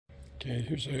Okay,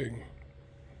 here's I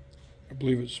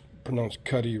believe it's pronounced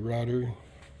Cudy Router.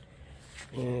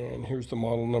 And here's the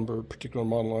model number, particular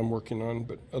model I'm working on,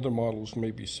 but other models may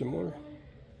be similar.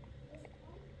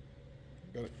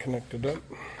 Got it connected up.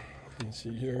 You can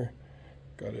see here,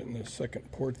 got it in the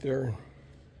second port there.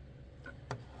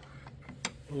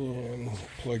 And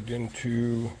plugged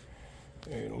into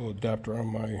a little adapter on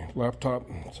my laptop.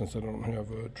 Since I don't have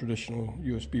a traditional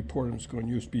USB port, I'm just going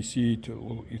USB-C to a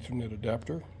little Ethernet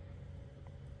adapter.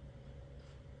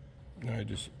 Now I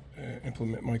just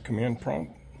implement my command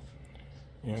prompt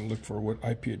and look for what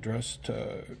IP address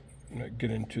to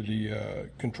get into the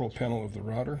control panel of the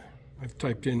router. I've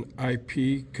typed in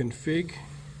IP config,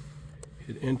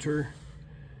 hit enter,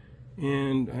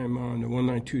 and I'm on the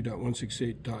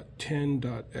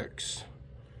 192.168.10.x.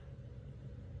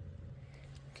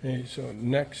 Okay, so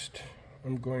next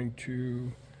I'm going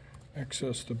to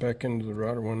access the back end of the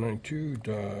router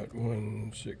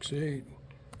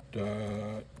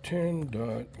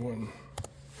 192.168.10.1.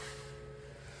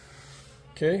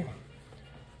 Okay,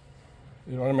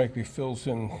 it automatically fills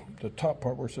in the top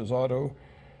part where it says auto.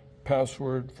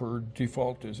 Password for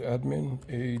default is admin,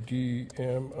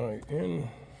 ADMIN.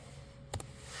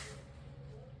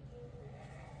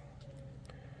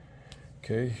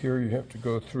 Okay, here you have to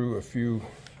go through a few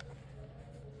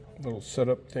little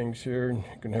setup things here. You're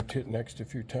going to have to hit next a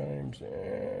few times,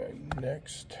 and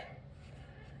next.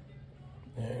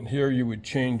 And here you would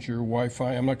change your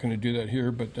Wi-Fi. I'm not going to do that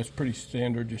here, but that's pretty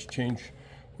standard. Just change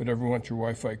whatever you want your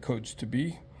Wi-Fi codes to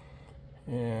be.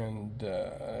 And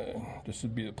this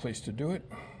would be the place to do it.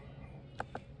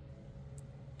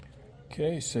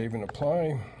 Okay, save and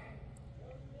apply.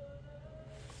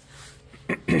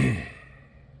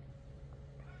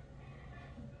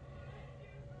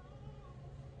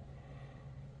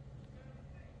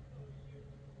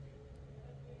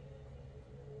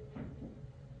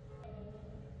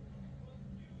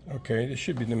 Okay, this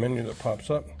should be the menu that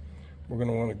pops up. We're going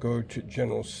to want to go to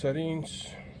General Settings.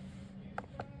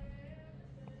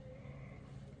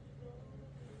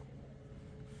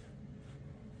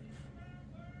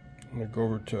 I'm going to go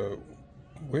over to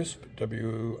WISP,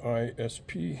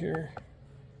 W-I-S-P here.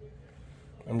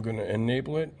 I'm going to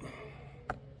enable it.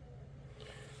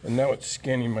 And now it's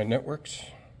scanning my networks.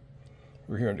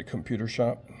 We're here in the computer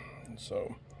shop,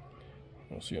 so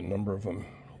you'll see a number of them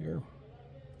here.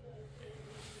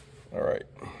 All right,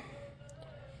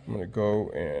 I'm going to go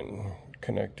and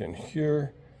connect in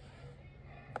here.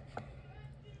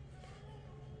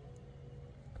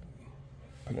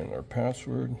 Put in our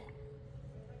password.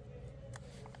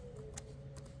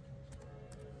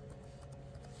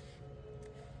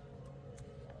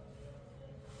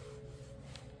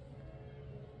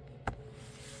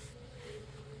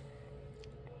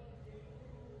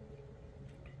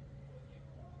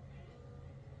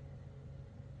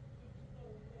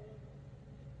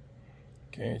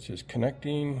 Okay, it's just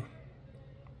connecting.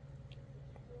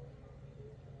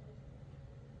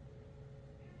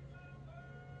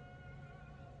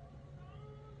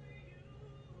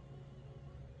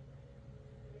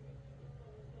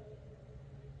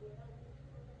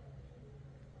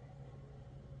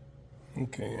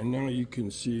 Okay, and now you can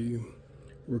see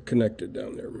we're connected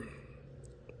down there. I'm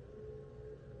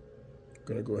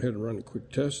going to go ahead and run a quick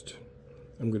test.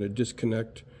 I'm going to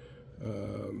disconnect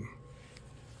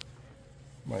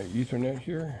my Ethernet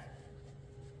here.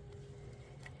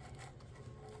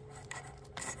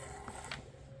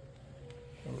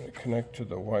 I'm going to connect to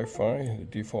the Wi-Fi, the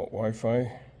default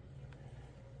Wi-Fi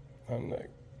on the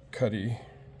Cudy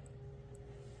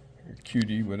or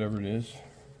Cudy, whatever it is,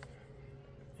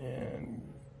 and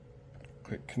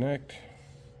click connect.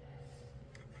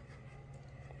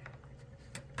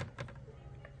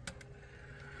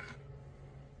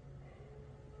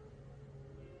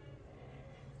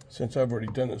 Since I've already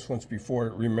done this once before,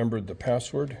 it remembered the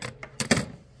password.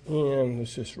 And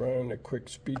let's just run a quick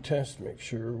speed test, make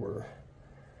sure we're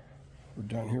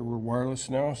down here. We're wireless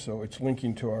now, so it's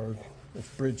linking to it's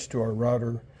bridged to our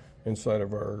router inside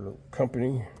of our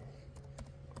company.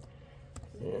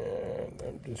 And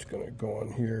I'm just going to go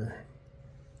on here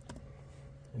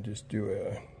and just do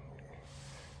a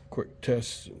quick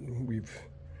test.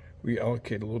 We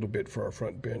allocate a little bit for our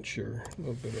front bench here, a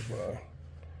little bit of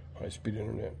high-speed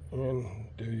internet, and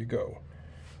there you go.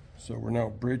 So we're now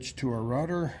bridged to our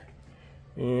router,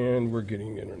 and we're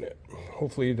getting internet.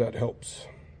 Hopefully that helps.